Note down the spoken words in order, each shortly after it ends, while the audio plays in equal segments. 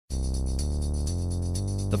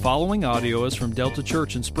The following audio is from Delta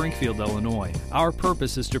Church in Springfield, Illinois. Our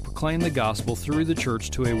purpose is to proclaim the gospel through the church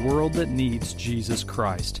to a world that needs Jesus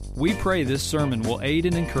Christ. We pray this sermon will aid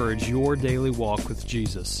and encourage your daily walk with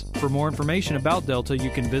Jesus. For more information about Delta, you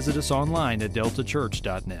can visit us online at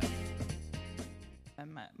deltachurch.net.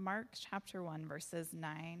 Mark chapter 1, verses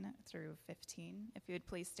 9 through 15. If you would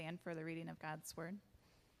please stand for the reading of God's word.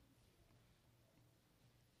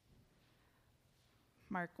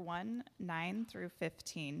 Mark 1, 9 through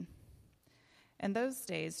 15. In those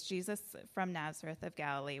days, Jesus from Nazareth of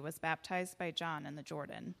Galilee was baptized by John in the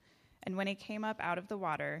Jordan. And when he came up out of the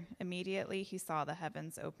water, immediately he saw the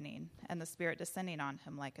heavens opening, and the Spirit descending on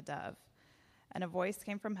him like a dove. And a voice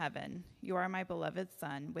came from heaven, "You are my beloved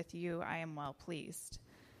Son, with you I am well pleased."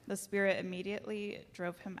 The Spirit immediately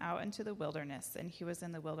drove him out into the wilderness, and he was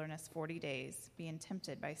in the wilderness 40 days, being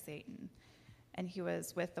tempted by Satan. And he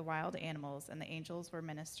was with the wild animals, and the angels were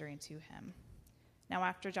ministering to him. Now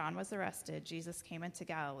after John was arrested, Jesus came into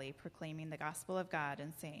Galilee, proclaiming the gospel of God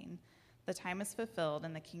and saying, "The time is fulfilled,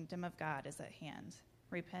 and the kingdom of God is at hand.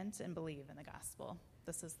 Repent and believe in the gospel."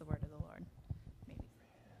 This is the word of the Lord.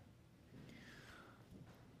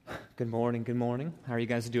 Good morning, good morning. How are you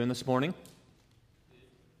guys doing this morning?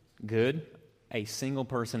 Good. A single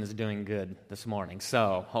person is doing good this morning.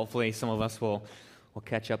 So hopefully some of us will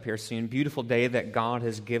catch up here soon. Beautiful day that God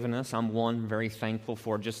has given us. I'm very thankful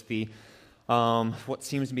for just the what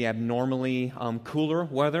seems to be abnormally cooler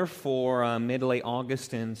weather for mid to late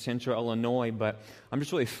August in central Illinois. But I'm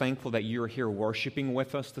just really thankful that you're here worshiping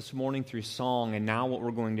with us this morning through song. And now what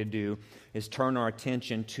we're going to do is turn our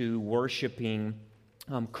attention to worshiping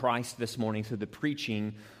Christ this morning through the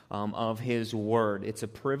preaching of His Word. It's a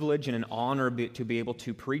privilege and an honor to be able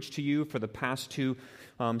to preach to you. For the past two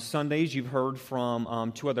Sundays, you've heard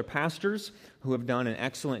from two other pastors who have done an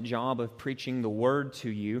excellent job of preaching the Word to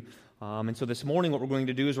you. And so this morning, what we're going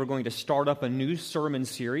to do is we're going to start up a new sermon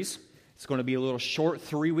series. It's going to be a little short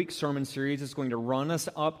 3-week sermon series. It's going to run us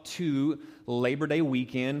up to Labor Day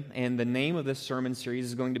weekend. And the name of this sermon series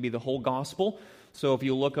is going to be The Whole Gospel. So if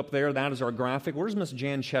you look up there, that is our graphic. Where's Miss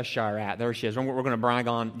Jan Cheshire at? There she is. We're going to brag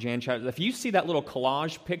on Jan Cheshire. If you see that little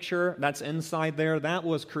collage picture that's inside there, that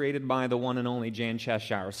was created by the one and only Jan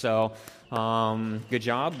Cheshire. So good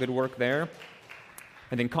job, good work there.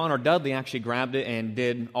 And then Connor Dudley actually grabbed it and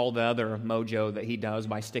did all the other mojo that he does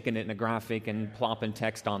by sticking it in a graphic and plopping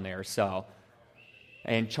text on there.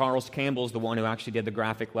 And Charles Campbell's the one who actually did the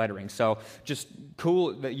graphic lettering. So just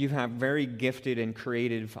cool that you have very gifted and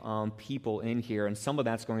creative people in here, and some of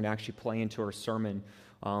that's going to actually play into our sermon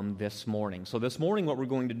this morning. So this morning what we're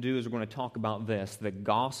going to do is we're going to talk about this, the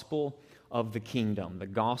gospel of the kingdom, the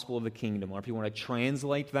gospel of the kingdom. Or if you want to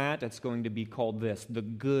translate that, it's going to be called this, the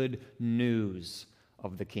good news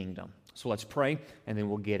of the kingdom. So let's pray, and then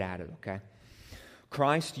we'll get at it, okay?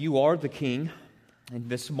 Christ, you are the King. And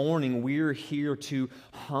this morning, we're here to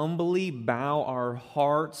humbly bow our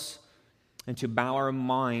hearts and to bow our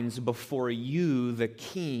minds before you, the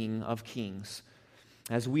King of Kings.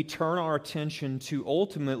 As we turn our attention to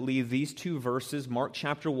ultimately these two verses, Mark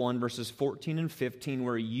chapter 1, verses 14 and 15,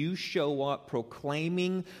 where you show up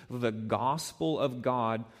proclaiming the gospel of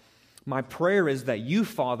God, my prayer is that you,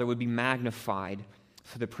 Father, would be magnified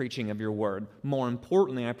for the preaching of your word. More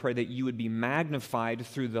importantly, I pray that you would be magnified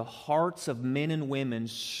through the hearts of men and women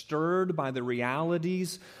stirred by the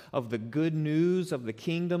realities of the good news of the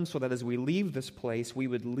kingdom, so that as we leave this place, we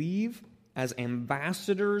would leave as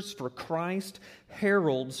ambassadors for Christ,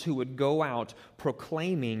 heralds who would go out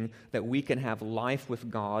proclaiming that we can have life with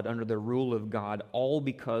God under the rule of God, all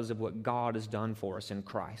because of what God has done for us in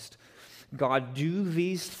Christ. God, do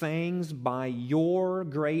these things by your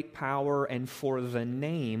great power and for the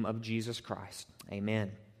name of Jesus Christ.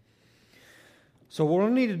 Amen. So what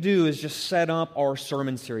we need to do is just set up our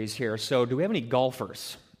sermon series here. So do we have any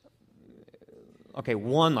golfers?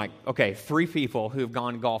 Okay, 3 people who've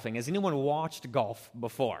gone golfing. Has anyone watched golf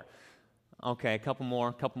before? Okay, a couple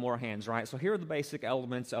more hands, right? So here are the basic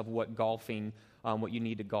elements of what golfing, what you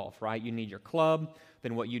need to golf, right? You need your club,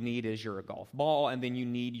 then what you need is your golf ball, and then you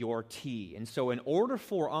need your tee. And so in order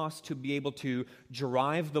for us to be able to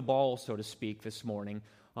drive the ball, so to speak, this morning,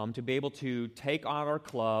 to be able to take out our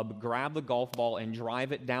club, grab the golf ball, and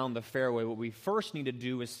drive it down the fairway, what we first need to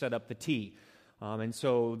do is set up the tee. And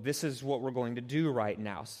so this is what we're going to do right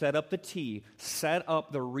now. Set up the tee. Set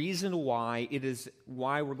up the reason why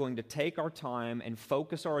we're going to take our time and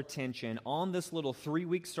focus our attention on this little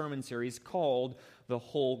 3-week sermon series called The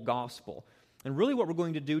Whole Gospel. And really what we're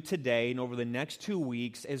going to do today and over the next 2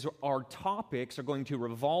 weeks is our topics are going to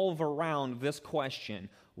revolve around this question: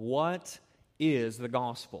 what is the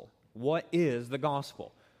gospel? What is the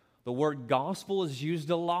gospel? The word gospel is used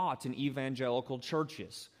a lot in evangelical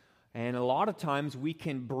churches. And a lot of times we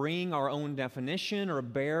can bring our own definition or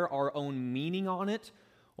bear our own meaning on it,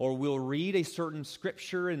 or we'll read a certain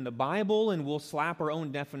scripture in the Bible and we'll slap our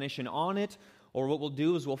own definition on it, or what we'll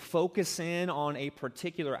do is we'll focus in on a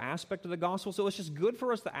particular aspect of the gospel. So it's just good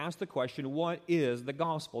for us to ask the question, what is the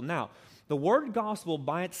gospel? Now, the word gospel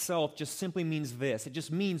by itself just simply means this. It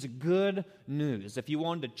just means good news. If you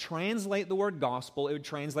wanted to translate the word gospel, it would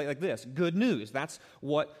translate like this: good news. That's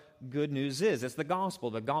what good news is. It's the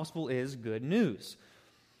gospel. The gospel is good news.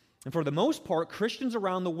 And for the most part, Christians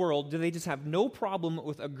around the world, they just have no problem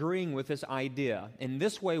with agreeing with this idea. In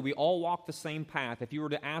this way, we all walk the same path. If you were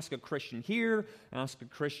to ask a Christian here, ask a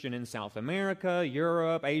Christian in South America,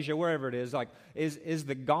 Europe, Asia, wherever it is, like, is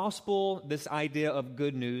the gospel this idea of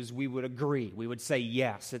good news? We would agree. We would say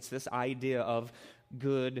yes, it's this idea of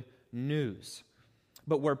good news.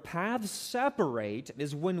 But where paths separate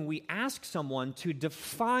is when we ask someone to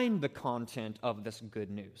define the content of this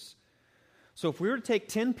good news. So if we were to take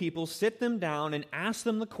 10 people, sit them down, and ask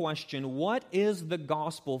them the question, what is the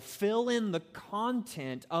gospel? Fill in the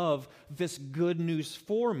content of this good news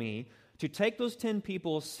for me. To take those 10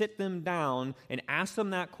 people, sit them down, and ask them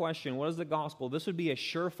that question, what is the gospel? This would be a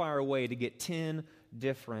surefire way to get 10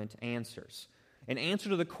 different answers. An answer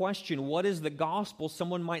to the question, what is the gospel?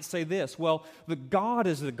 Someone might say this: well, the God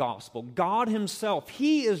is the gospel. God himself,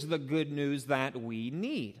 he is the good news that we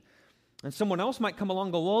need. And someone else might come along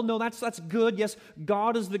and go, well, no, that's good. Yes,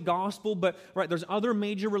 God is the gospel, but right, there's other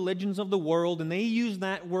major religions of the world, and they use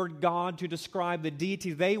that word God to describe the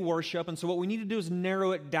deity they worship. And so what we need to do is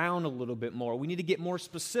narrow it down a little bit more. We need to get more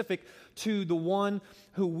specific to the one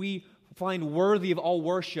who we find worthy of all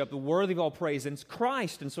worship, worthy of all praise, and it's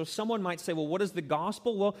Christ. And so someone might say, well, what is the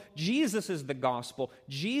gospel? Well, Jesus is the gospel.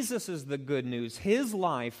 Jesus is the good news. His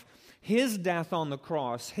life, his death on the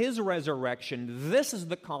cross, his resurrection, this is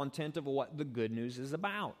the content of what the good news is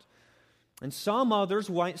about. And some others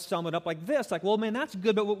might sum it up like this, like, well, man, that's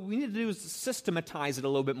good, but what we need to do is systematize it a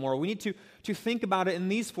little bit more. We need to think about it in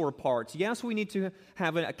these 4 parts. Yes, we need to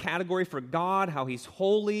have a category for God, how he's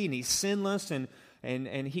holy and he's sinless,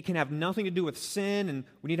 and he can have nothing to do with sin. And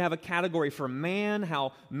we need to have a category for man,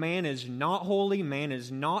 how man is not holy, man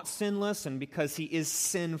is not sinless, and because he is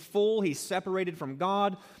sinful, he's separated from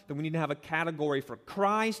God. Then we need to have a category for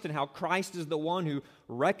Christ, and how Christ is the one who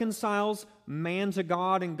reconciles man to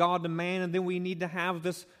God and God to man. And then we need to have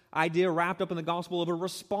this idea wrapped up in the gospel of a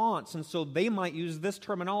response. And so they might use this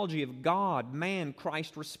terminology of God, man,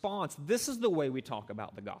 Christ, response. This is the way we talk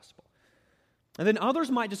about the gospel. And then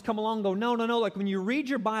others might just come along and go, no. Like when you read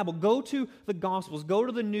your Bible, go to the Gospels, go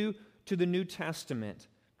to the New Testament.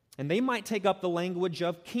 And they might take up the language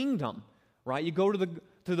of kingdom, right? You go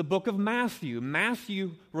to the book of Matthew.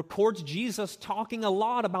 Matthew records Jesus talking a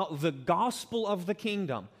lot about the gospel of the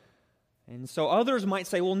kingdom. And so others might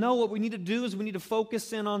say, well, no, what we need to do is we need to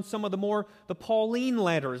focus in on some of the Pauline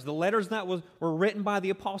letters, the letters that were written by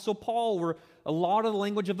the Apostle Paul, where a lot of the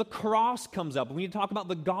language of the cross comes up. We need to talk about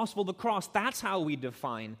the gospel of the cross. That's how we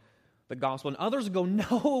define the gospel. And others go,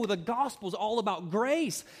 no, the gospel is all about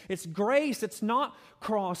grace. It's grace. It's not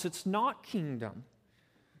cross. It's not kingdom.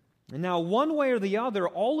 And now, one way or the other,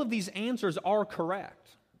 all of these answers are correct.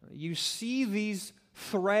 You see these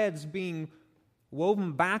threads being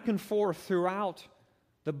woven back and forth throughout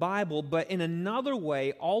the Bible, but in another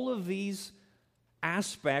way, all of these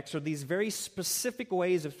aspects or these very specific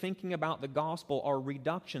ways of thinking about the gospel are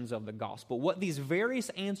reductions of the gospel. What these various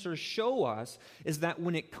answers show us is that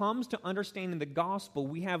when it comes to understanding the gospel,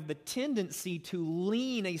 we have the tendency to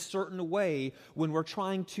lean a certain way when we're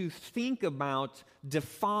trying to think about,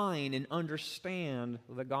 define, and understand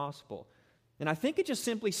the gospel. And I think it just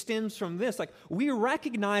simply stems from this. Like, we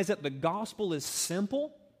recognize that the gospel is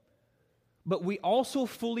simple, but we also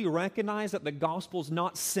fully recognize that the gospel is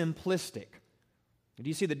not simplistic. Do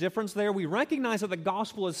you see the difference there? We recognize that the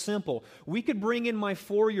gospel is simple. We could bring in my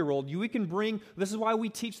 4-year-old. This is why we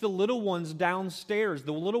teach the little ones downstairs,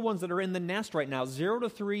 the little ones that are in the nest right now, 0 to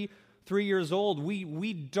 3 years old.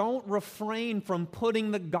 We don't refrain from putting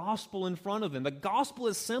the gospel in front of them. The gospel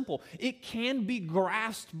is simple. It can be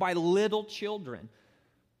grasped by little children.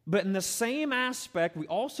 But in the same aspect, we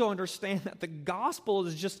also understand that the gospel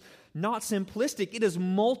is just not simplistic. It is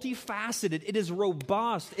multifaceted. It is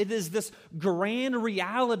robust. It is this grand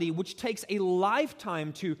reality which takes a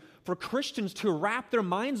lifetime for Christians to wrap their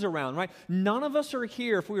minds around, right? None of us are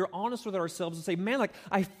here, if we are honest with ourselves, and say, man, like,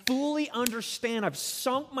 I fully understand. I've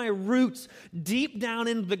sunk my roots deep down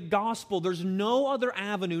into the gospel. There's no other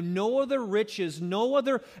avenue, no other riches, no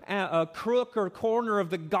other crook or corner of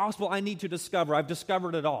the gospel I need to discover. I've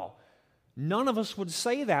discovered it all. None of us would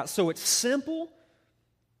say that. So it's simple,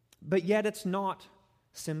 but yet it's not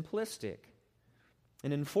simplistic.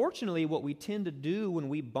 And unfortunately, what we tend to do when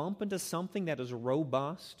we bump into something that is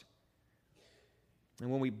robust, and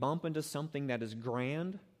when we bump into something that is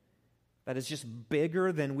grand, that is just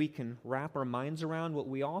bigger than we can wrap our minds around, what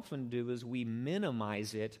we often do is we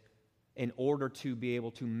minimize it in order to be able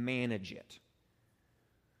to manage it.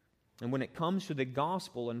 And when it comes to the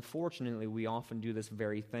gospel, unfortunately, we often do this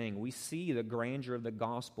very thing. We see the grandeur of the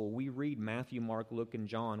gospel. We read Matthew, Mark, Luke, and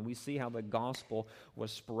John. We see how the gospel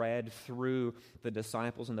was spread through the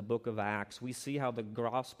disciples in the book of Acts. We see how the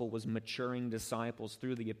gospel was maturing disciples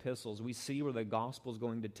through the epistles. We see where the gospel is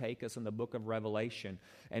going to take us in the book of Revelation.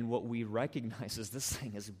 And what we recognize is this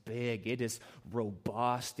thing is big. It is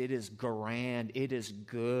robust. It is grand. It is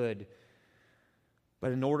good.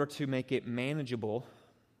 But in order to make it manageable,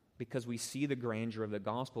 because we see the grandeur of the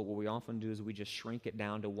gospel, what we often do is we just shrink it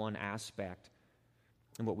down to one aspect.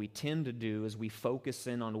 And what we tend to do is we focus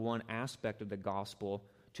in on one aspect of the gospel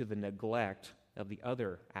to the neglect of the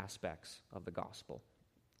other aspects of the gospel.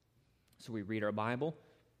 So we read our Bible,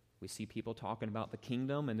 we see people talking about the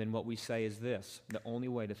kingdom, and then what we say is this: the only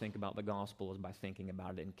way to think about the gospel is by thinking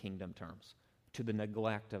about it in kingdom terms, to the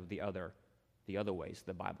neglect of the other ways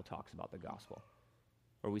the Bible talks about the gospel.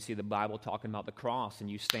 Or we see the Bible talking about the cross, and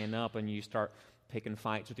you stand up and you start picking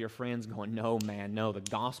fights with your friends going, no, man, no, the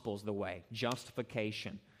gospel's the way.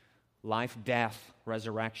 Justification, life, death,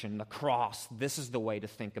 resurrection, the cross. This is the way to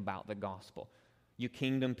think about the gospel. You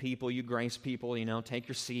kingdom people, you grace people, take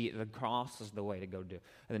your seat. The cross is the way to go do.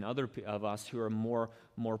 And then other of us who are more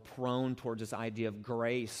prone towards this idea of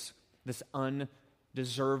grace, this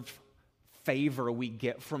undeserved favor we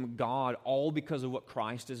get from God, all because of what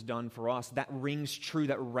Christ has done for us. That rings true,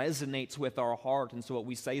 that resonates with our heart. And so what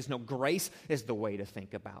we say is, no, grace is the way to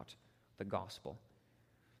think about the gospel.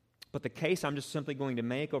 But the case I'm just simply going to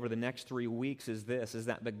make over the next 3 weeks is this, is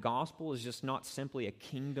that the gospel is just not simply a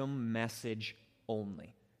kingdom message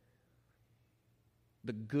only.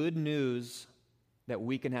 The good news that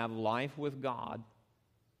we can have life with God,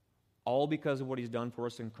 all because of what He's done for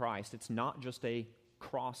us in Christ, it's not just a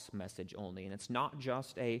cross message only, and it's not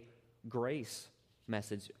just a grace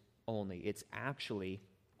message only. It's actually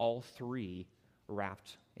all three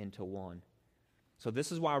wrapped into one. So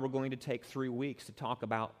this is why we're going to take 3 weeks to talk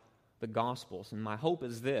about the Gospels. And my hope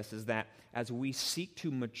is this, is that as we seek to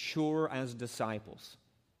mature as disciples,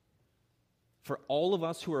 for all of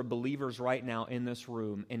us who are believers right now in this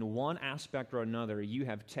room, in one aspect or another, you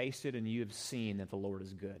have tasted and you have seen that the Lord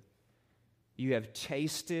is good. You have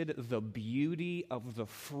tasted the beauty of the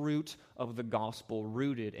fruit of the gospel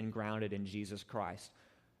rooted and grounded in Jesus Christ.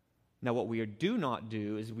 Now, what we do not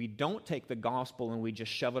do is we don't take the gospel and we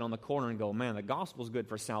just shove it on the corner and go, man, the gospel is good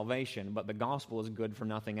for salvation, but the gospel is good for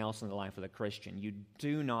nothing else in the life of the Christian. You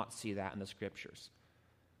do not see that in the Scriptures.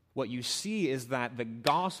 What you see is that the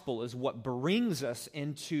gospel is what brings us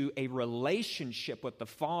into a relationship with the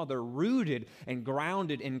Father rooted and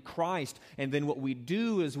grounded in Christ. And then what we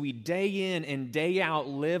do is we day in and day out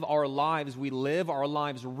live our lives. We live our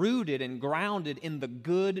lives rooted and grounded in the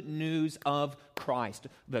good news of Christ,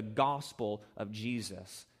 the gospel of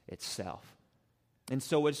Jesus itself. And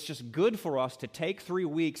so it's just good for us to take 3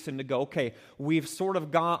 weeks and to go, okay, we've sort of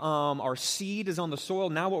got our seed is on the soil.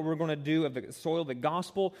 Now what we're going to do of the soil, the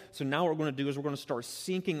gospel. So now what we're going to do is we're going to start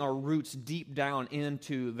sinking our roots deep down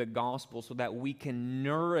into the gospel so that we can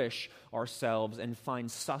nourish ourselves and find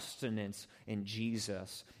sustenance in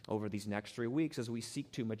Jesus over these next 3 weeks as we seek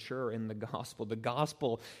to mature in the gospel. The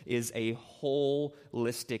gospel is a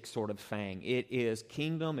holistic sort of thing. It is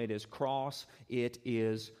kingdom, it is cross, it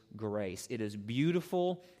is grace. It is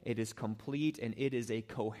beautiful, it is complete, and it is a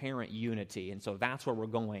coherent unity. And so that's where we're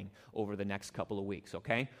going over the next couple of weeks,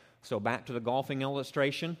 okay? So back to the golfing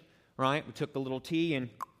illustration, right? We took the little tee and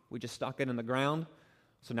we just stuck it in the ground.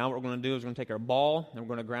 So now what we're going to do is we're going to take our ball and we're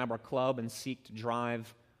going to grab our club and seek to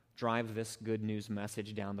drive this good news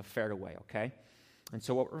message down the fairway, okay? And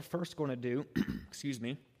so what we're first going to do,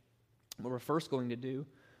 what we're first going to do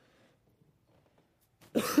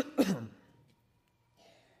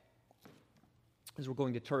is we're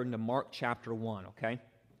going to turn to Mark chapter 1, okay?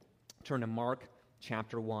 Turn to Mark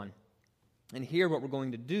chapter 1. And here what we're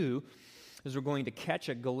going to do is we're going to catch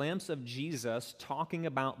a glimpse of Jesus talking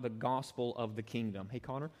about the gospel of the kingdom. Hey,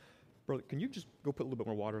 Connor, brother, can you just go put a little bit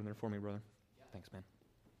more water in there for me, brother? Yeah. Thanks, man.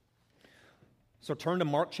 So turn to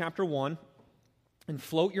Mark chapter 1 and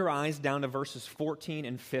float your eyes down to verses 14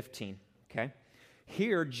 and 15, okay?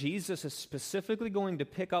 Here, Jesus is specifically going to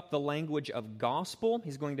pick up the language of gospel,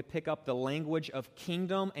 he's going to pick up the language of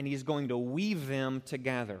kingdom, and he's going to weave them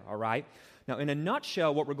together, all right? Now, in a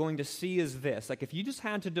nutshell, what we're going to see is this. Like, if you just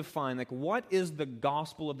had to define, like, what is the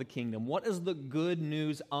gospel of the kingdom? What is the good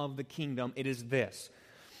news of the kingdom? It is this.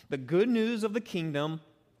 The good news of the kingdom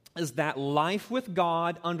is that life with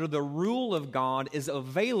God under the rule of God is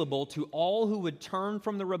available to all who would turn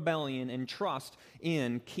from the rebellion and trust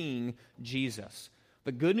in King Jesus.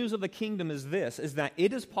 The good news of the kingdom is this, is that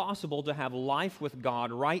it is possible to have life with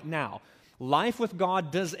God right now. Life with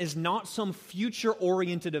God is not some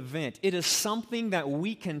future-oriented event. It is something that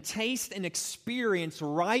we can taste and experience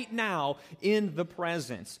right now in the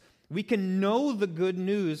present. We can know the good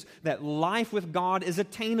news that life with God is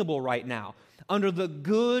attainable right now. Under the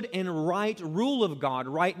good and right rule of God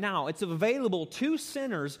right now, it's available to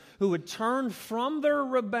sinners who would turn from their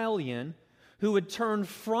rebellion, who would turn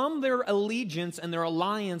from their allegiance and their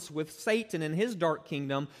alliance with Satan and his dark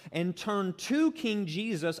kingdom, and turn to King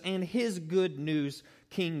Jesus and his good news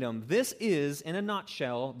kingdom. This is, in a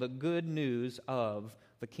nutshell, the good news of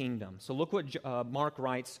the kingdom. So look what Mark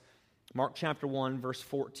writes, Mark chapter 1, verse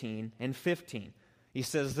 14 and 15. He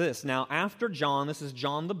says this, "Now after John," this is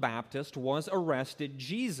John the Baptist, "was arrested,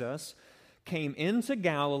 Jesus came into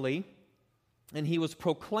Galilee, and he was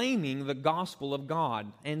proclaiming the gospel of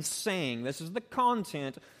God and saying," this is the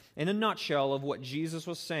content in a nutshell of what Jesus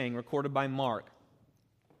was saying, recorded by Mark.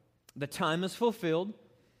 "The time is fulfilled.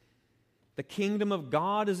 The kingdom of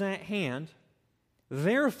God is at hand.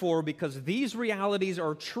 Therefore, because these realities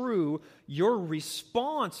are true, your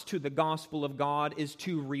response to the gospel of God is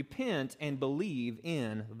to repent and believe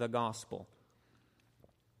in the gospel."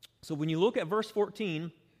 So when you look at verse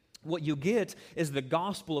 14, what you get is the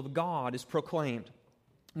gospel of God is proclaimed.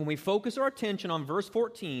 When we focus our attention on verse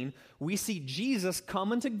 14, we see Jesus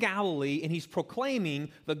come into Galilee and he's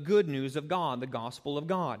proclaiming the good news of God, the gospel of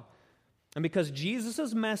God. And because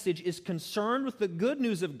Jesus' message is concerned with the good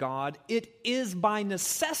news of God, it is by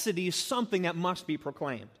necessity something that must be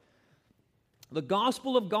proclaimed. The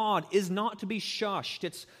gospel of God is not to be shushed.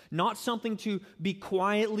 It's not something to be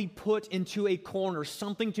quietly put into a corner,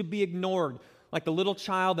 something to be ignored. Like the little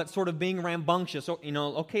child that's sort of being rambunctious. So,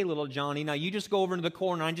 okay, little Johnny, now you just go over into the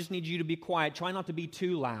corner. I just need you to be quiet. Try not to be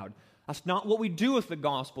too loud. That's not what we do with the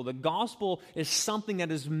gospel. The gospel is something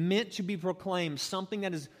that is meant to be proclaimed, something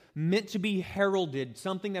that is meant to be heralded,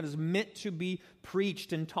 something that is meant to be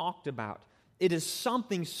preached and talked about. It is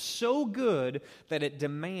something so good that it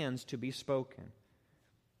demands to be spoken.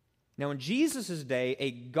 Now, in Jesus' day,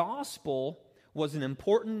 a gospel was an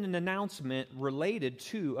important announcement related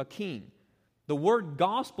to a king. The word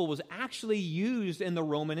gospel was actually used in the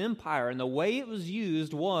Roman Empire, and the way it was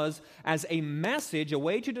used was as a message, a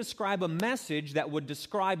way to describe a message that would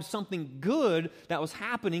describe something good that was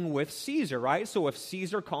happening with Caesar, right? So if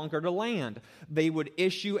Caesar conquered a land, they would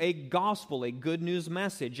issue a gospel, a good news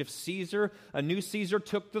message. If a new Caesar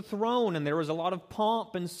took the throne and there was a lot of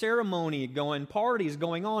pomp and ceremony parties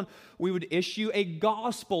going on, we would issue a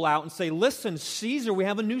gospel out and say, listen, Caesar, we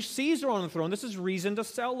have a new Caesar on the throne. This is reason to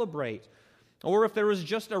celebrate. Or if there was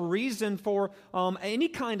just a reason for any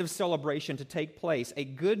kind of celebration to take place, a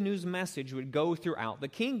good news message would go throughout the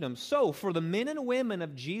kingdom. So, for the men and women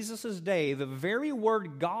of Jesus' day, the very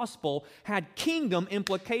word gospel had kingdom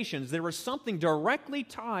implications. There was something directly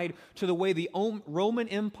tied to the way the Roman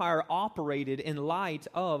Empire operated in light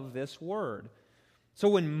of this word. So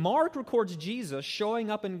when Mark records Jesus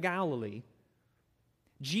showing up in Galilee,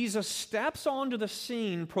 Jesus steps onto the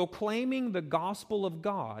scene proclaiming the gospel of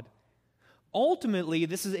God. Ultimately,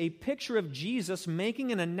 this is a picture of Jesus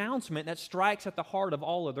making an announcement that strikes at the heart of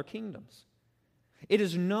all other kingdoms. It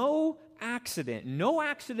is no accident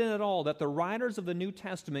at all, that the writers of the New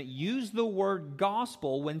Testament use the word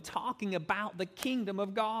gospel when talking about the kingdom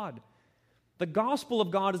of God. The gospel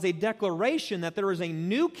of God is a declaration that there is a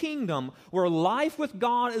new kingdom where life with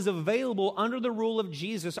God is available under the rule of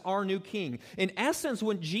Jesus, our new king. In essence,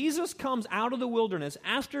 when Jesus comes out of the wilderness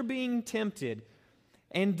after being tempted,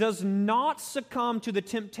 and does not succumb to the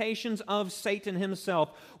temptations of Satan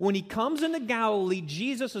himself. When he comes into Galilee,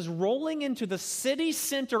 Jesus is rolling into the city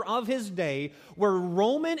center of his day, where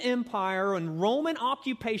Roman Empire and Roman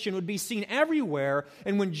occupation would be seen everywhere.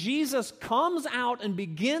 And when Jesus comes out and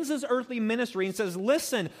begins his earthly ministry and says,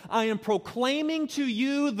 listen, I am proclaiming to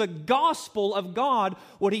you the gospel of God,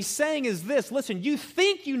 what he's saying is this: listen, you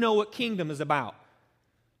think you know what kingdom is about.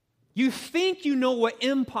 You think you know what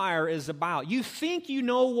empire is about. You think you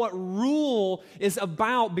know what rule is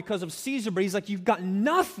about because of Caesar, but he's like, you've got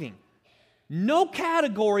nothing. No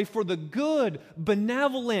category for the good,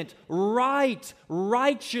 benevolent, right,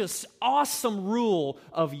 righteous, awesome rule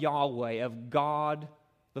of Yahweh, of God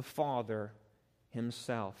the Father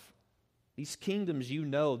himself. These kingdoms, you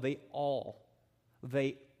know, they all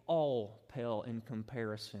all pale in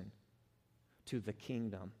comparison to the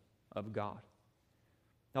kingdom of God.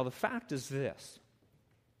 Now, the fact is this.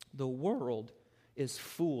 The world is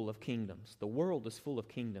full of kingdoms. The world is full of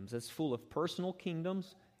kingdoms. It's full of personal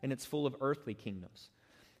kingdoms, and it's full of earthly kingdoms.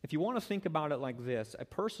 If you want to think about it like this, a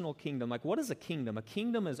personal kingdom, like what is a kingdom? A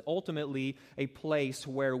kingdom is ultimately a place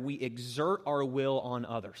where we exert our will on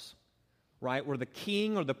others, right? Where the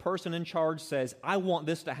king or the person in charge says, I want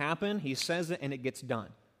this to happen. He says it and it gets done.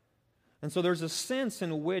 And so there's a sense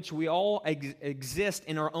in which we all exist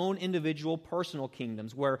in our own individual personal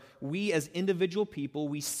kingdoms, where we as individual people,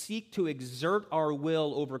 we seek to exert our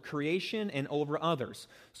will over creation and over others.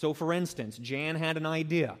 So for instance, Jan had an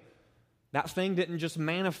idea. That thing didn't just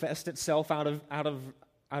manifest itself out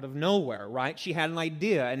of nowhere, right? She had an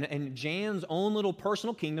idea, and Jan's own little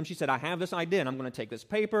personal kingdom, she said, I have this idea, and I'm going to take this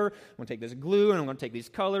paper, I'm going to take this glue, and I'm going to take these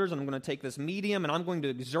colors, and I'm going to take this medium, and I'm going to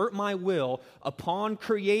exert my will upon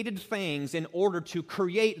created things in order to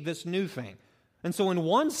create this new thing. And so in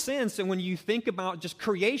one sense, and when you think about just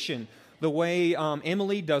creation, the way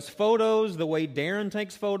Emily does photos, the way Darren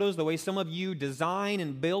takes photos, the way some of you design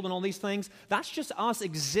and build and all these things, that's just us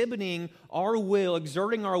exhibiting our will,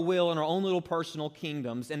 exerting our will in our own little personal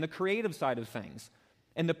kingdoms and the creative side of things.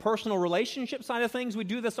 And the personal relationship side of things, we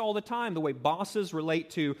do this all the time. The way bosses relate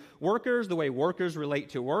to workers, the way workers relate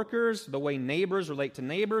to workers, the way neighbors relate to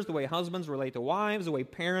neighbors, the way husbands relate to wives, the way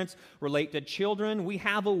parents relate to children. We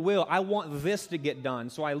have a will. I want this to get done.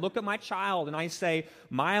 So I look at my child and I say,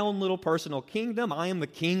 my own little personal kingdom, I am the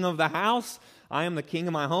king of the house. I am the king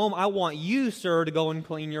of my home. I want you, sir, to go and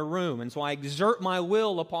clean your room. And so I exert my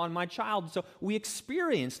will upon my child. So we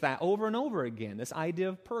experience that over and over again, this idea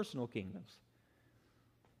of personal kingdoms.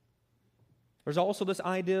 There's also this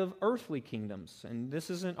idea of earthly kingdoms, and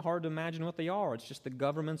this isn't hard to imagine what they are. It's just the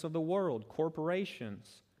governments of the world,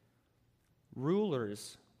 corporations,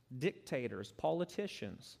 rulers, dictators,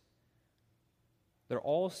 politicians. They're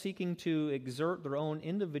all seeking to exert their own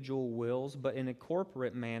individual wills, but in a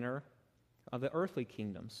corporate manner of the earthly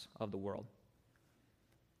kingdoms of the world.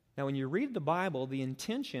 Now, when you read the Bible, the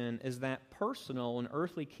intention is that personal and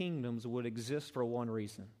earthly kingdoms would exist for one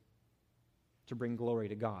reason: to bring glory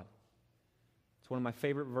to God. One of my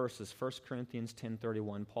favorite verses, 1 Corinthians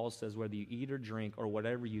 10:31, Paul says, whether you eat or drink or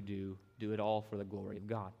whatever you do, do it all for the glory of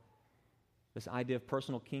God. This idea of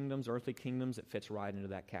personal kingdoms, earthly kingdoms, it fits right into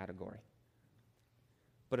that category.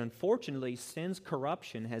 But unfortunately, sin's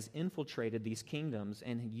corruption has infiltrated these kingdoms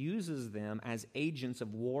and uses them as agents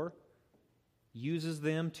of war, uses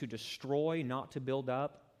them to destroy, not to build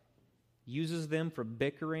up, uses them for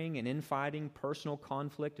bickering and infighting, personal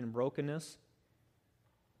conflict and brokenness.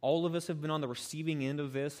 All of us have been on the receiving end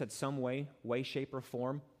of this at some way, shape, or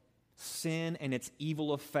form. Sin and its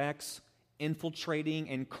evil effects infiltrating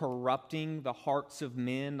and corrupting the hearts of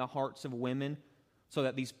men, the hearts of women, so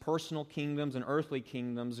that these personal kingdoms and earthly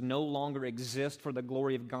kingdoms no longer exist for the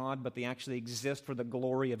glory of God, but they actually exist for the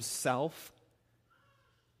glory of self.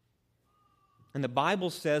 And the Bible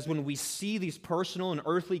says when we see these personal and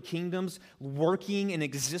earthly kingdoms working and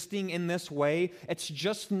existing in this way, it's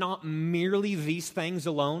just not merely these things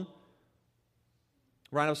alone.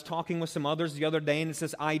 Right, I was talking with some others the other day, and it's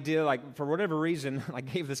this idea, like, for whatever reason, I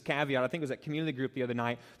gave this caveat. I think it was at community group the other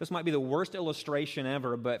night. This might be the worst illustration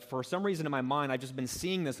ever, but for some reason in my mind, I've just been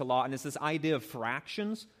seeing this a lot, and it's this idea of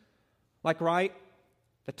fractions. Like, right,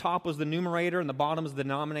 the top was the numerator and the bottom is the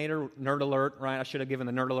denominator. Nerd alert, right? I should have given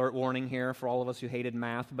the nerd alert warning here for all of us who hated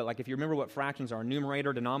math. But like if you remember what fractions are,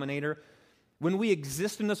 numerator, denominator. When we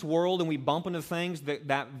exist in this world and we bump into things,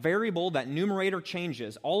 that variable, that numerator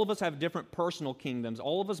changes. All of us have different personal kingdoms.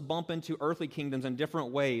 All of us bump into earthly kingdoms in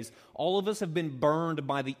different ways. All of us have been burned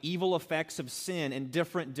by the evil effects of sin in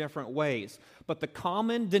different ways. But the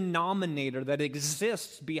common denominator that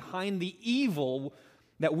exists behind the evil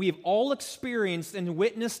that we've all experienced and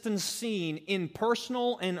witnessed and seen in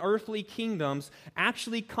personal and earthly kingdoms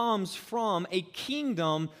actually comes from a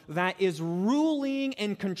kingdom that is ruling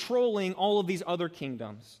and controlling all of these other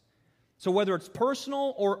kingdoms. So whether it's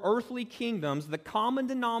personal or earthly kingdoms, the common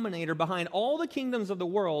denominator behind all the kingdoms of the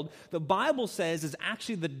world, the Bible says, is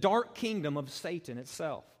actually the dark kingdom of Satan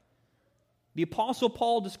itself. The Apostle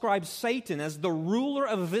Paul describes Satan as the ruler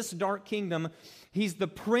of this dark kingdom. He's the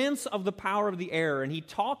prince of the power of the air, and he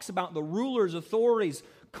talks about the rulers, authorities,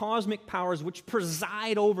 cosmic powers which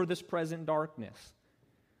preside over this present darkness.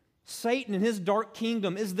 Satan and his dark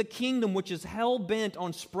kingdom is the kingdom which is hell-bent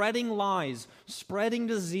on spreading lies, spreading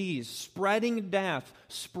disease, spreading death,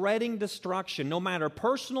 spreading destruction. No matter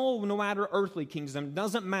personal, no matter earthly kingdom,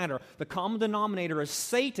 doesn't matter. The common denominator is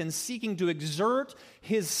Satan seeking to exert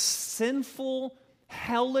his sinful,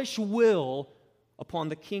 hellish will upon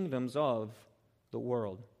the kingdoms of the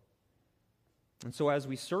world. And so as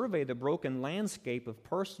we survey the broken landscape of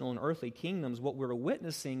personal and earthly kingdoms, what we're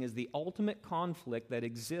witnessing is the ultimate conflict that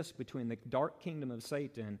exists between the dark kingdom of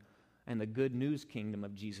Satan and the good news kingdom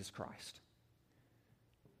of Jesus Christ.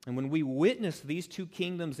 And when we witness these two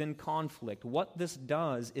kingdoms in conflict, what this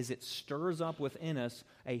does is it stirs up within us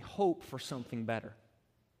a hope for something better.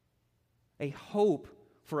 A hope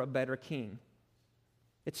for a better king.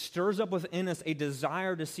 It stirs up within us a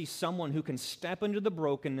desire to see someone who can step into the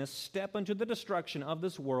brokenness, step into the destruction of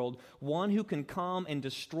this world, one who can come and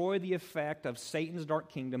destroy the effect of Satan's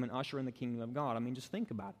dark kingdom and usher in the kingdom of God. I mean, just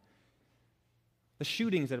think about it. The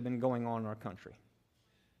shootings that have been going on in our country.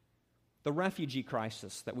 The refugee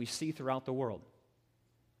crisis that we see throughout the world.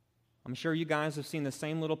 I'm sure you guys have seen the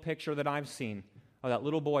same little picture that I've seen of that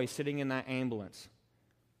little boy sitting in that ambulance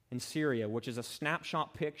in Syria, which is a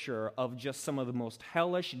snapshot picture of just some of the most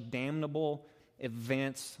hellish, damnable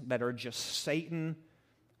events that are just Satan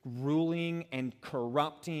ruling and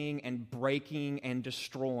corrupting and breaking and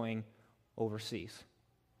destroying overseas.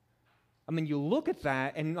 I mean, you look at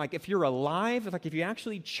that, and like if you're alive, like if you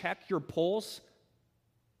actually check your pulse,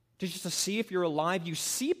 just to see if you're alive, you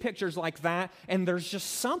see pictures like that, and there's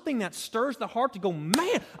just something that stirs the heart to go,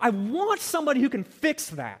 man, I want somebody who can fix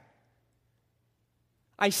that.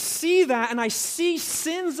 I see that, and I see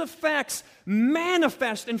sin's effects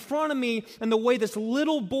manifest in front of me in the way this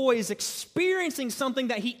little boy is experiencing something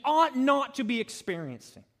that he ought not to be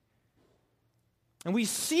experiencing. And we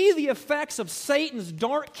see the effects of Satan's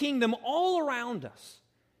dark kingdom all around us.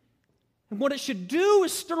 And what it should do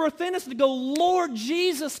is stir within us to go, Lord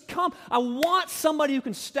Jesus, come. I want somebody who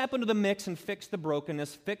can step into the mix and fix the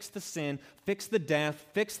brokenness, fix the sin, fix the death,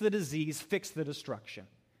 fix the disease, fix the destruction.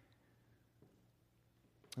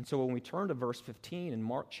 And so when we turn to verse 15 in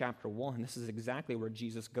Mark chapter 1, this is exactly where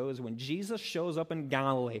Jesus goes. When Jesus shows up in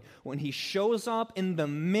Galilee, when he shows up in the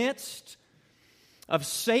midst of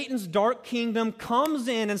Satan's dark kingdom, comes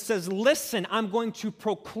in and says, listen, I'm going to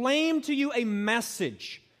proclaim to you a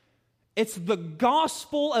message. It's the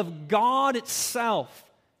gospel of God itself.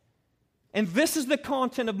 And this is the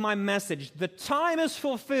content of my message. The time is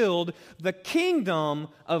fulfilled. The kingdom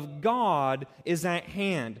of God is at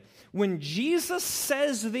hand. When Jesus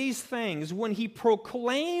says these things, when he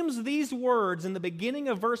proclaims these words in the beginning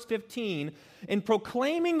of verse 15, in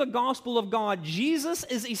proclaiming the gospel of God, Jesus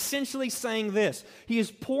is essentially saying this. He is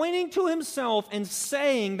pointing to himself and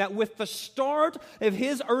saying that with the start of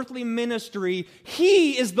his earthly ministry,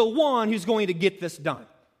 he is the one who's going to get this done.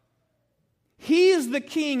 He is the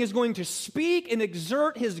king, is going to speak and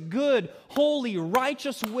exert his good, holy,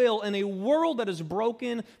 righteous will in a world that is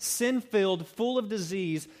broken, sin-filled, full of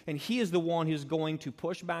disease, and he is the one who's going to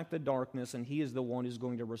push back the darkness, and he is the one who's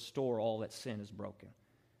going to restore all that sin has broken.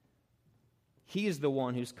 He is the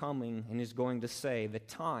one who's coming and is going to say, the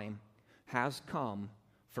time has come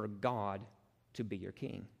for God to be your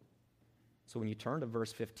king. So when you turn to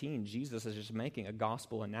verse 15, Jesus is just making a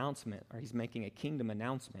gospel announcement, or he's making a kingdom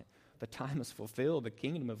announcement. The time is fulfilled. The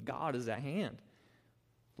kingdom of God is at hand.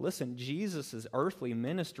 Listen, Jesus' earthly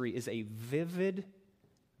ministry is a vivid,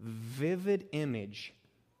 vivid image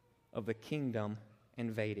of the kingdom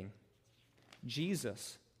invading.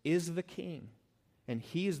 Jesus is the king, and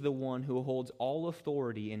he is the one who holds all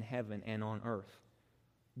authority in heaven and on earth.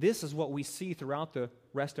 This is what we see throughout the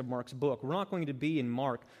rest of Mark's book. We're not going to be in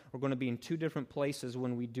Mark. We're going to be in two different places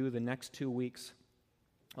when we do the next 2 weeks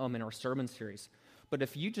in our sermon series. But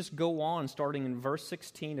if you just go on, starting in verse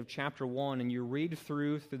 16 of chapter 1, and you read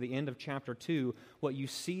through the end of chapter 2, what you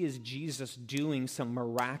see is Jesus doing some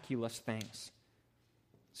miraculous things.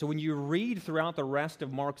 So when you read throughout the rest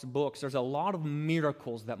of Mark's books, there's a lot of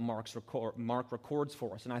miracles that Mark records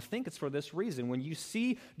for us. And I think it's for this reason. When you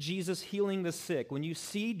see Jesus healing the sick, when you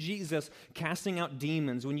see Jesus casting out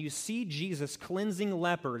demons, when you see Jesus cleansing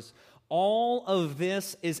lepers, all of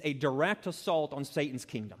this is a direct assault on Satan's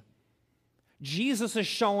kingdom. Jesus is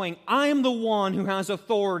showing, I am the one who has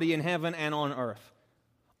authority in heaven and on earth.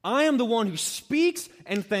 I am the one who speaks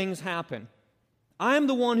and things happen. I am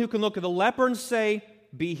the one who can look at the leper and say,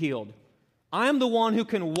 be healed. I am the one who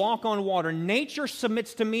can walk on water. Nature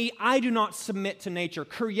submits to me. I do not submit to nature.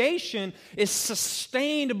 Creation is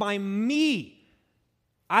sustained by me.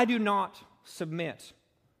 I do not submit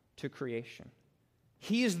to creation.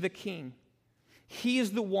 He is the king. He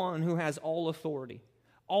is the one who has all authority.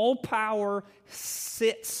 All power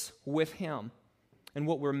sits with him. And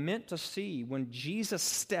what we're meant to see when Jesus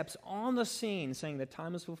steps on the scene saying the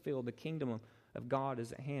time is fulfilled, the kingdom of God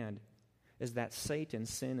is at hand, is that Satan,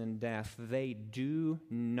 sin, and death, they do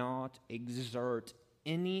not exert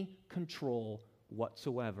any control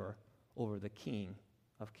whatsoever over the King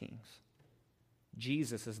of Kings.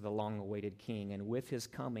 Jesus is the long-awaited King, and with his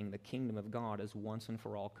coming, the kingdom of God is once and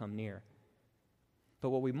for all come near. But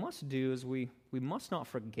what we must do is we must not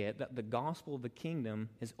forget that the gospel of the kingdom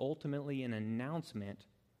is ultimately an announcement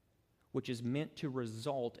which is meant to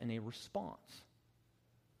result in a response.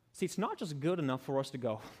 See, it's not just good enough for us to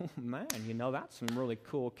go, oh, man, that's some really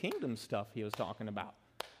cool kingdom stuff he was talking about.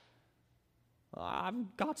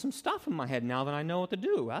 I've got some stuff in my head now that I know what to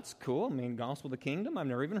do. That's cool. Gospel of the kingdom, I've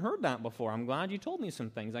never even heard that before. I'm glad you told me some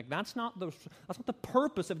things. That's not the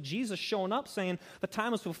purpose of Jesus showing up saying, the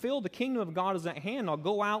time is fulfilled, the kingdom of God is at hand. I'll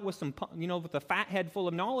go out with with a fat head full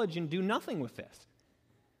of knowledge and do nothing with this.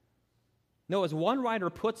 No, as one writer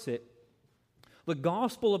puts it, the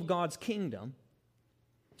gospel of God's kingdom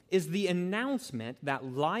is the announcement that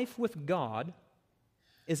life with God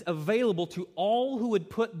is available to all who would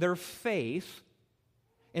put their faith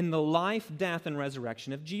in the life, death, and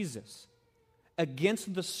resurrection of Jesus.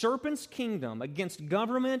 Against the serpent's kingdom, against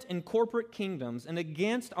government and corporate kingdoms, and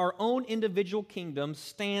against our own individual kingdoms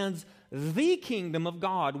stands the kingdom of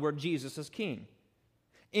God where Jesus is king.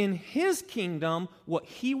 In his kingdom, what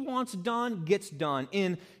he wants done gets done.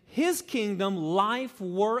 In his kingdom, life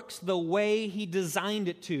works the way he designed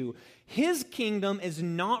it to. His kingdom is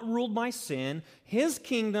not ruled by sin. His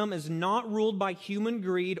kingdom is not ruled by human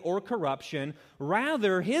greed or corruption.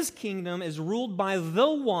 Rather, his kingdom is ruled by the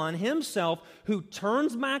one himself who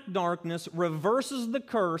turns back darkness, reverses the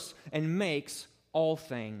curse, and makes all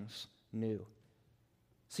things new.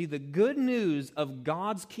 See, the good news of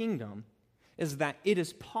God's kingdom is that it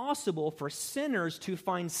is possible for sinners to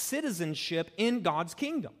find citizenship in God's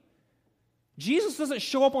kingdom. Jesus doesn't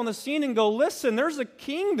show up on the scene and go, listen, there's a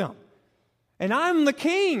kingdom, and I'm the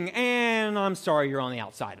king, and I'm sorry you're on the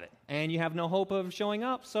outside of it, and you have no hope of showing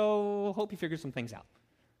up, so hope you figure some things out.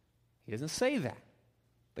 He doesn't say that.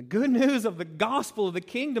 The good news of the gospel of the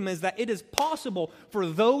kingdom is that it is possible for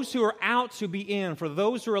those who are out to be in, for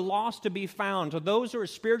those who are lost to be found, to those who are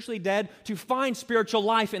spiritually dead to find spiritual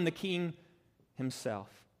life in the King himself.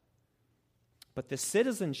 But the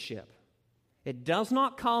citizenship, it does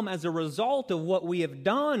not come as a result of what we have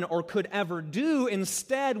done or could ever do.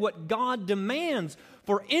 Instead, what God demands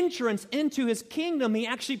for entrance into his kingdom, he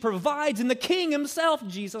actually provides in the King himself,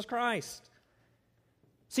 Jesus Christ.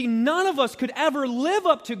 See, none of us could ever live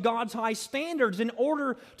up to God's high standards in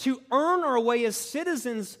order to earn our way as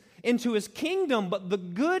citizens into his kingdom. But the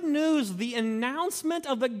good news, the announcement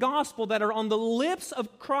of the gospel that are on the lips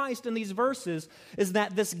of Christ in these verses is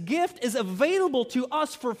that this gift is available to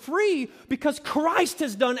us for free because Christ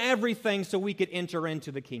has done everything so we could enter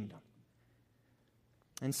into the kingdom.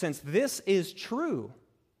 And since this is true,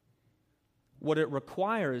 what it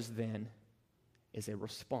requires then is a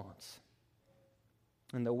response.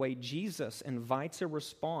 And the way Jesus invites a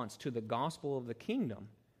response to the gospel of the kingdom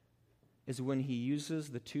is when he uses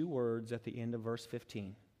the two words at the end of verse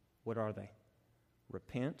 15. What are they?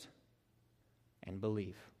 Repent and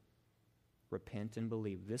believe. Repent and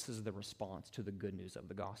believe. This is the response to the good news of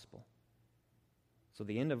the gospel. So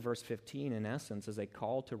the end of verse 15, in essence, is a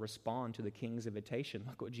call to respond to the king's invitation.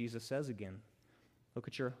 Look what Jesus says again. Look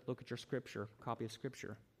at your scripture, copy of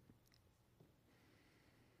scripture.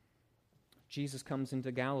 Jesus comes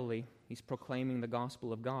into Galilee. He's proclaiming the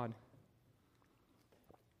gospel of God.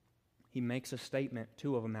 He makes a statement,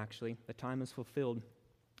 two of them actually. The time is fulfilled.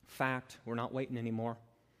 Fact, we're not waiting anymore.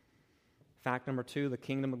 Fact number two, the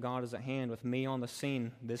kingdom of God is at hand with me on the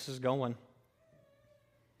scene. This is going.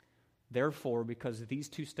 Therefore, because these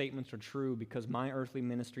two statements are true, because my earthly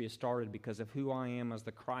ministry has started, because of who I am as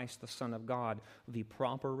the Christ, the Son of God, the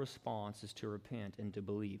proper response is to repent and to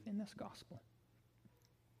believe in this gospel.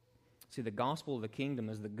 See, the gospel of the kingdom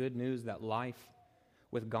is the good news that life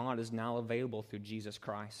with God is now available through Jesus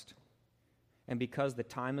Christ. And because the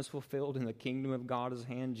time is fulfilled and the kingdom of God is at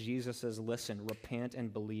hand, Jesus says, listen, repent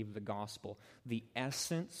and believe the gospel. The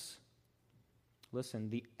essence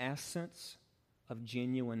of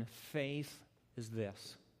genuine faith is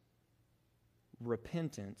this: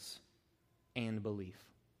 repentance and belief.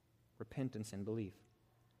 Repentance and belief.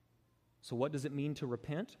 So what does it mean to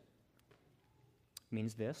repent? It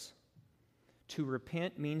means this. To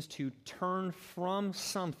repent means to turn from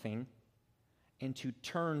something and to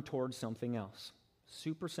turn towards something else.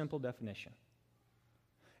 Super simple definition.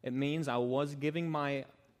 It means I was giving my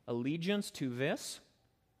allegiance to this,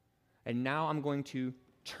 and now I'm going to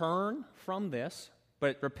turn from this.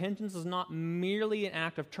 But repentance is not merely an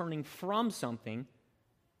act of turning from something.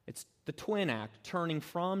 It's the twin act, turning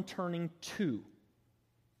from, turning to.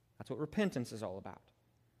 That's what repentance is all about.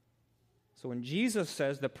 So when Jesus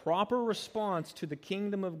says the proper response to the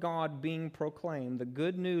kingdom of God being proclaimed, the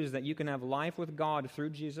good news that you can have life with God through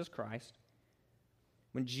Jesus Christ,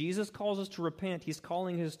 when Jesus calls us to repent, he's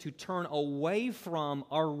calling us to turn away from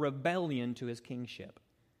our rebellion to his kingship,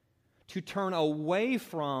 to turn away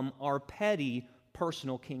from our petty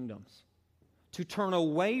personal kingdoms, to turn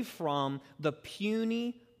away from the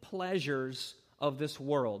puny pleasures of this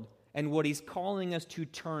world. And what he's calling us to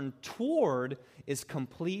turn toward is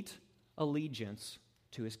complete allegiance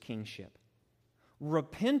to his kingship.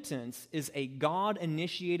 Repentance is a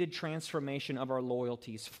God-initiated transformation of our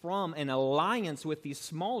loyalties from an alliance with these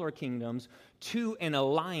smaller kingdoms to an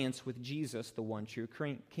alliance with Jesus, the one true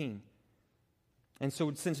King. And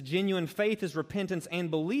so since genuine faith is repentance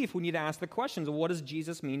and belief, we need to ask the questions of what does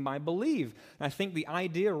Jesus mean by believe? And I think the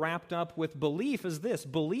idea wrapped up with belief is this.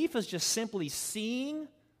 Belief is just simply seeing,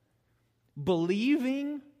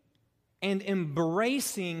 believing, and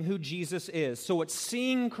embracing who Jesus is. So it's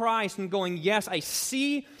seeing Christ and going, yes, I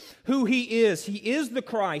see who he is. He is the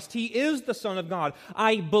Christ. He is the Son of God.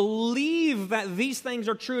 I believe that these things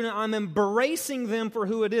are true and I'm embracing them for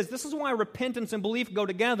who it is. This is why repentance and belief go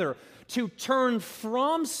together. To turn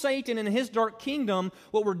from Satan and his dark kingdom,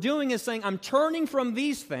 what we're doing is saying, I'm turning from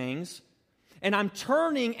these things and I'm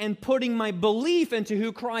turning and putting my belief into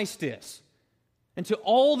who Christ is, into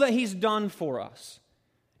all that he's done for us,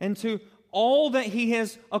 and to all that he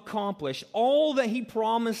has accomplished, all that he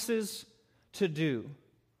promises to do.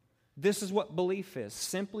 This is what belief is,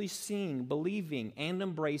 simply seeing, believing, and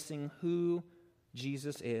embracing who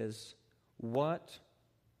Jesus is, what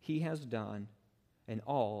he has done, and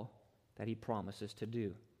all that he promises to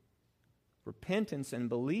do. Repentance and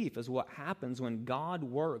belief is what happens when God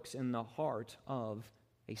works in the heart of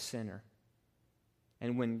a sinner.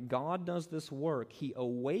 And when God does this work, he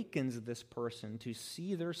awakens this person to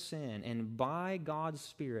see their sin, and by God's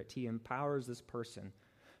Spirit, he empowers this person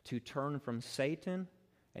to turn from Satan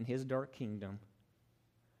and his dark kingdom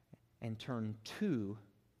and turn to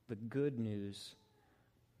the good news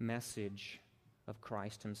message of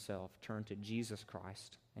Christ himself. Turn to Jesus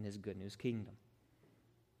Christ and his good news kingdom.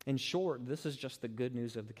 In short, this is just the good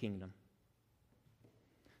news of the kingdom.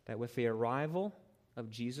 That with the arrival of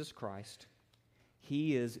Jesus Christ,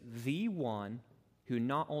 he is the one who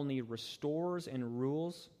not only restores and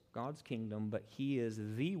rules God's kingdom, but he is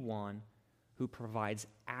the one who provides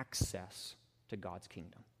access to God's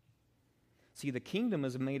kingdom. See, the kingdom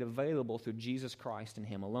is made available through Jesus Christ and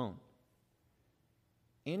him alone.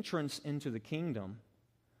 Entrance into the kingdom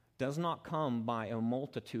does not come by a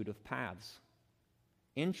multitude of paths.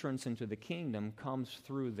 Entrance into the kingdom comes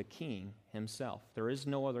through the King himself. There is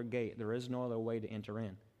no other gate. There is no other way to enter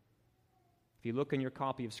in. If you look in your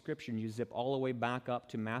copy of Scripture and you zip all the way back up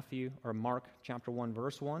to Mark chapter 1,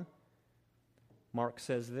 verse 1, Mark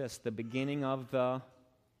says this, the beginning of the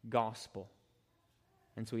gospel.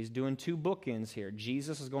 And so he's doing two bookends here.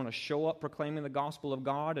 Jesus is going to show up proclaiming the gospel of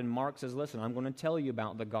God, and Mark says, listen, I'm going to tell you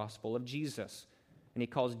about the gospel of Jesus. And he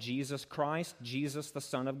calls Jesus Christ, Jesus the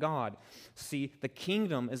Son of God. See, the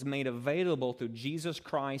kingdom is made available through Jesus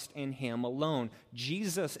Christ and him alone.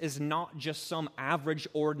 Jesus is not just some average,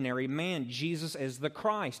 ordinary man. Jesus is the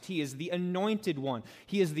Christ. He is the anointed one.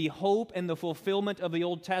 He is the hope and the fulfillment of the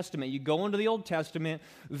Old Testament. You go into the Old Testament,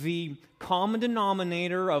 the common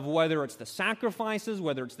denominator of whether it's the sacrifices,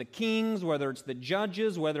 whether it's the kings, whether it's the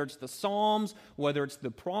judges, whether it's the Psalms, whether it's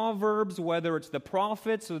the Proverbs, whether it's the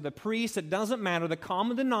prophets or the priests, it doesn't matter. The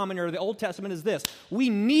common denominator of the Old Testament is this.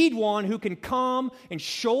 We need one who can come and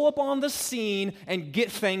show up on the scene and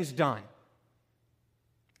get things done.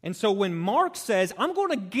 And so when Mark says, I'm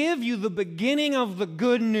going to give you the beginning of the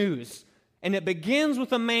good news, and it begins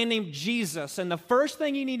with a man named Jesus, and the first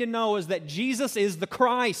thing you need to know is that Jesus is the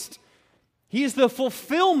Christ. He is the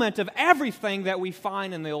fulfillment of everything that we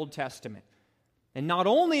find in the Old Testament. And not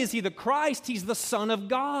only is he the Christ, he's the Son of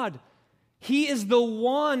God. He is the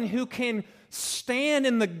one who can stand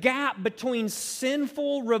in the gap between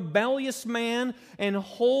sinful, rebellious man and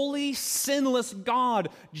holy, sinless God.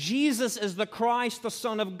 Jesus is the Christ, the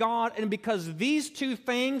Son of God, and because these two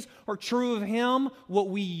things are true of him, what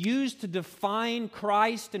we use to define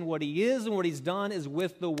Christ and what he is and what he's done is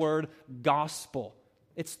with the word gospel.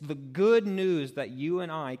 It's the good news that you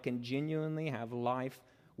and I can genuinely have life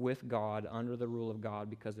with God under the rule of God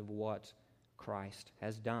because of what Christ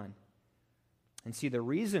has done. And see, the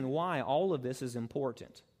reason why all of this is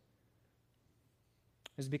important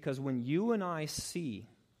is because when you and I see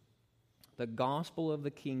the gospel of the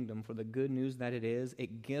kingdom for the good news that it is,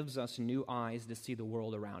 it gives us new eyes to see the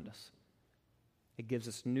world around us. It gives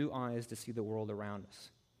us new eyes to see the world around us.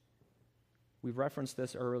 We've referenced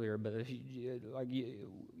this earlier, but if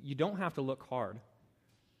you don't have to look hard.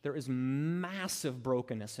 There is massive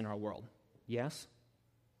brokenness in our world. Yes?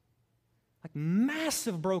 Like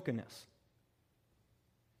massive brokenness.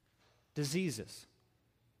 Diseases,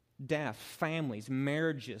 death, families,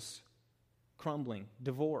 marriages crumbling,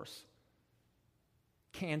 divorce,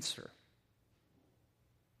 cancer,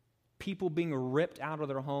 people being ripped out of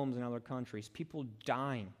their homes in other countries, people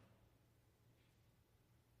dying.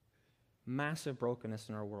 Massive brokenness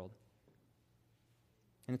in our world.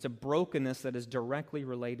 And it's a brokenness that is directly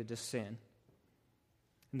related to sin.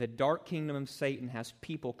 And the dark kingdom of Satan has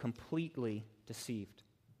people completely deceived.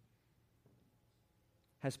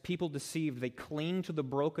 Has people deceived. They cling to the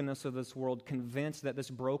brokenness of this world, convinced that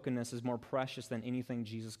this brokenness is more precious than anything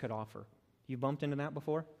Jesus could offer. You bumped into that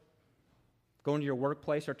before? Go into your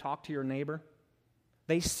workplace or talk to your neighbor.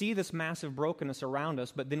 They see this massive brokenness around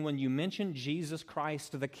us, but then when you mention Jesus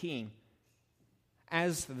Christ the King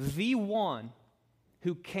as the one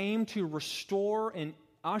who came to restore and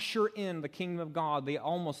usher in the kingdom of God, they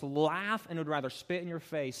almost laugh and would rather spit in your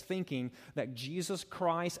face, thinking that Jesus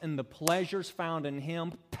Christ and the pleasures found in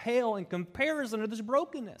Him pale in comparison to this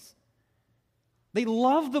brokenness. They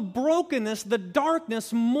love the brokenness, the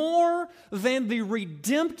darkness, more than the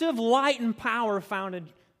redemptive light and power found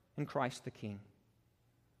in Christ the King.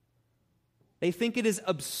 They think it is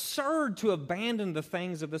absurd to abandon the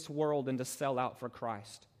things of this world and to sell out for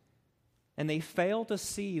Christ. And they fail to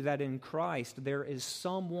see that in Christ there is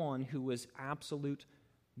someone who is absolute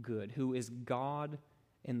good, who is God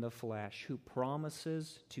in the flesh, who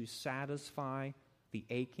promises to satisfy the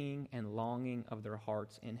aching and longing of their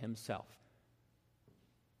hearts in Himself.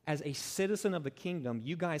 As a citizen of the kingdom,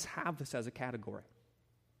 you guys have this as a category.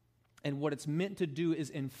 And what it's meant to do is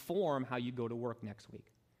inform how you go to work next week.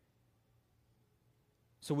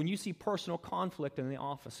 So when you see personal conflict in the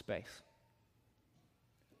office space,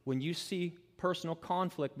 when you see personal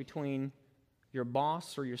conflict between your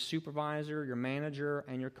boss or your supervisor, your manager,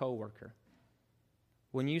 and your coworker,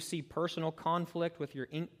 when you see personal conflict with your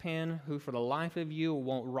ink pen, who for the life of you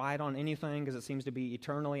won't write on anything because it seems to be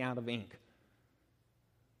eternally out of ink,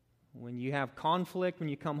 when you have conflict when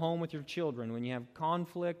you come home with your children, when you have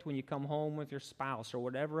conflict when you come home with your spouse, or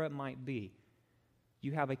whatever it might be,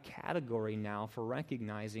 you have a category now for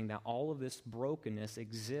recognizing that all of this brokenness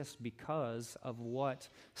exists because of what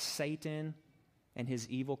Satan and his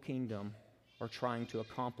evil kingdom are trying to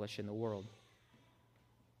accomplish in the world.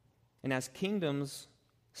 And as kingdom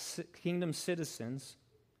citizens,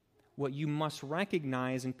 what you must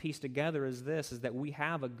recognize and piece together is this, is that we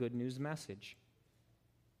have a good news message.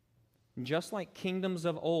 Just like kingdoms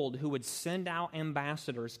of old who would send out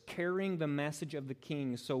ambassadors carrying the message of the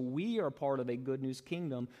king, so we are part of a good news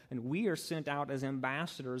kingdom, and we are sent out as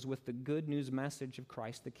ambassadors with the good news message of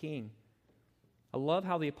Christ the King. I love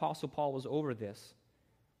how the Apostle Paul was over this.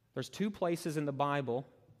 There's 2 places in the Bible,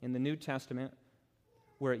 in the New Testament,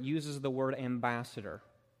 where it uses the word ambassador.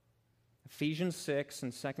 Ephesians 6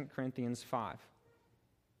 and 2 Corinthians 5.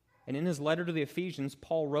 And in his letter to the Ephesians,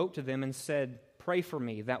 Paul wrote to them and said, "Pray for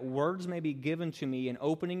me, that words may be given to me in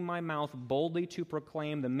opening my mouth boldly to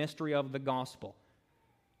proclaim the mystery of the gospel."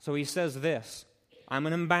 So he says this, I'm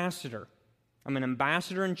an ambassador. I'm an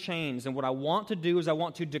ambassador in chains, and what I want to do is I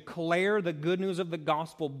want to declare the good news of the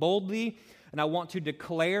gospel boldly, and I want to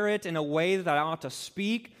declare it in a way that I ought to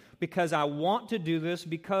speak, because I want to do this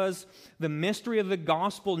because the mystery of the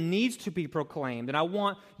gospel needs to be proclaimed. And I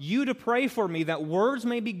want you to pray for me that words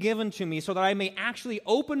may be given to me so that I may actually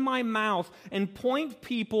open my mouth and point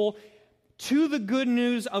people to the good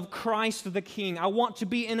news of Christ the King. I want to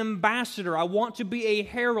be an ambassador. I want to be a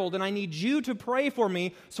herald. And I need you to pray for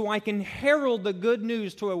me so I can herald the good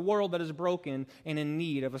news to a world that is broken and in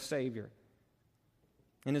need of a Savior.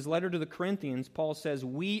 In his letter to the Corinthians, Paul says,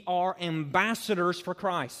 we are ambassadors for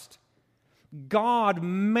Christ. God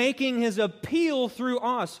making His appeal through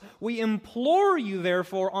us. We implore you,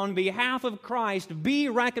 therefore, on behalf of Christ, be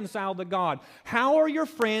reconciled to God. How are your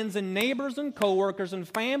friends and neighbors and coworkers and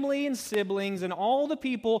family and siblings and all the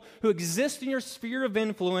people who exist in your sphere of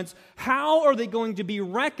influence, how are they going to be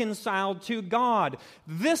reconciled to God?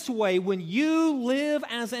 This way, when you live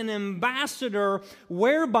as an ambassador,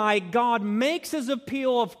 whereby God makes His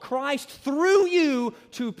appeal of Christ through you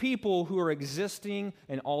to people who are existing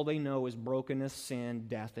and all they know is brokenness, sin,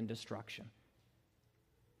 death, and destruction.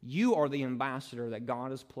 You are the ambassador that God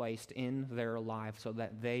has placed in their life so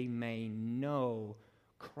that they may know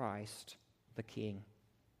Christ the King.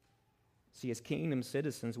 See, as kingdom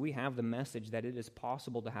citizens, we have the message that it is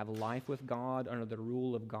possible to have life with God under the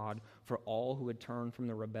rule of God for all who would turn from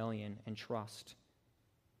the rebellion and trust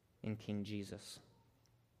in King Jesus.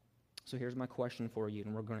 So here's my question for you,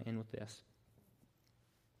 and we're going to end with this.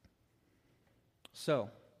 So,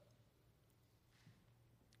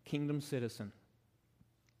 kingdom citizen,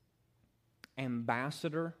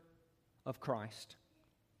 ambassador of Christ,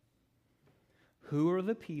 who are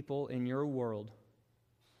the people in your world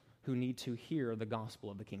who need to hear the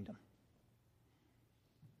gospel of the kingdom?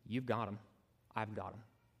 You've got them. I've got them.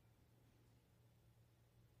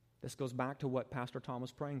 This goes back to what Pastor Tom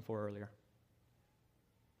was praying for earlier.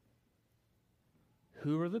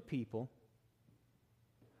 Who are the people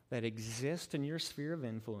that exist in your sphere of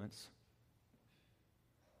influence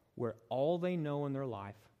where all they know in their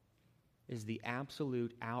life is the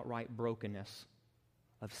absolute outright brokenness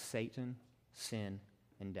of Satan, sin,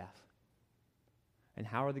 and death? And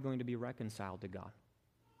how are they going to be reconciled to God?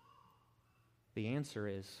 The answer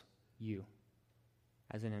is you,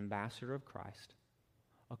 as an ambassador of Christ,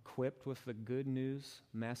 equipped with the good news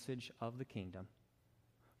message of the kingdom.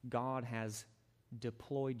 God has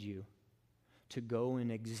deployed you to go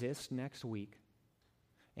and exist next week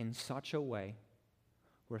in such a way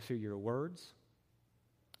where through your words,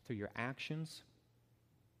 through your actions,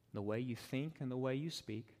 the way you think and the way you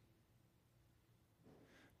speak,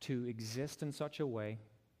 to exist in such a way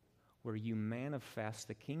where you manifest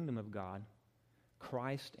the kingdom of God,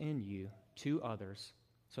 Christ in you, to others,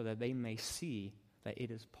 so that they may see that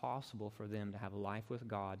it is possible for them to have life with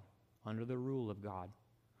God under the rule of God,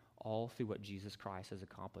 all through what Jesus Christ has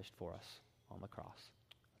accomplished for us on the cross.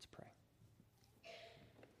 Let's pray.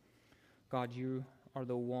 God, you are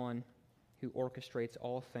the one who orchestrates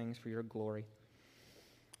all things for your glory.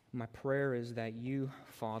 My prayer is that you,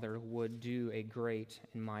 Father, would do a great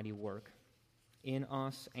and mighty work in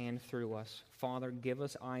us and through us. Father, give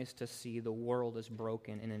us eyes to see the world is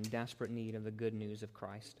broken and in desperate need of the good news of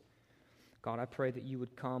Christ. God, I pray that you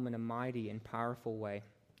would come in a mighty and powerful way,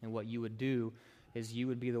 and what you would do is you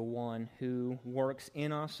would be the one who works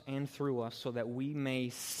in us and through us so that we may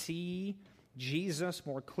see Jesus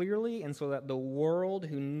more clearly, and so that the world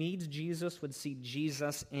who needs Jesus would see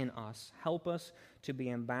Jesus in us. Help us to be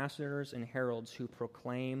ambassadors and heralds who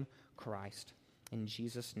proclaim Christ. In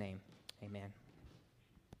Jesus' name, amen.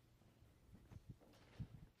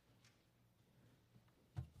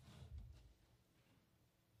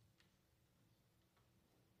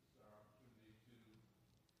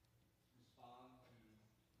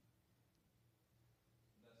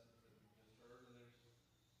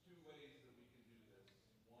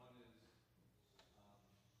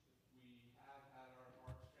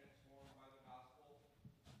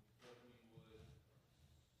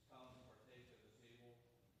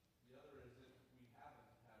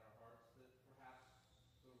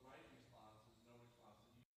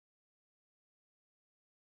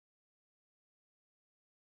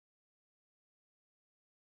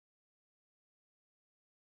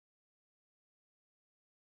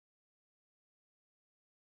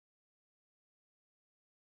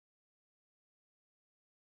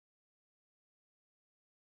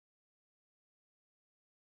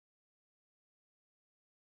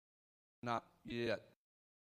 Not yet.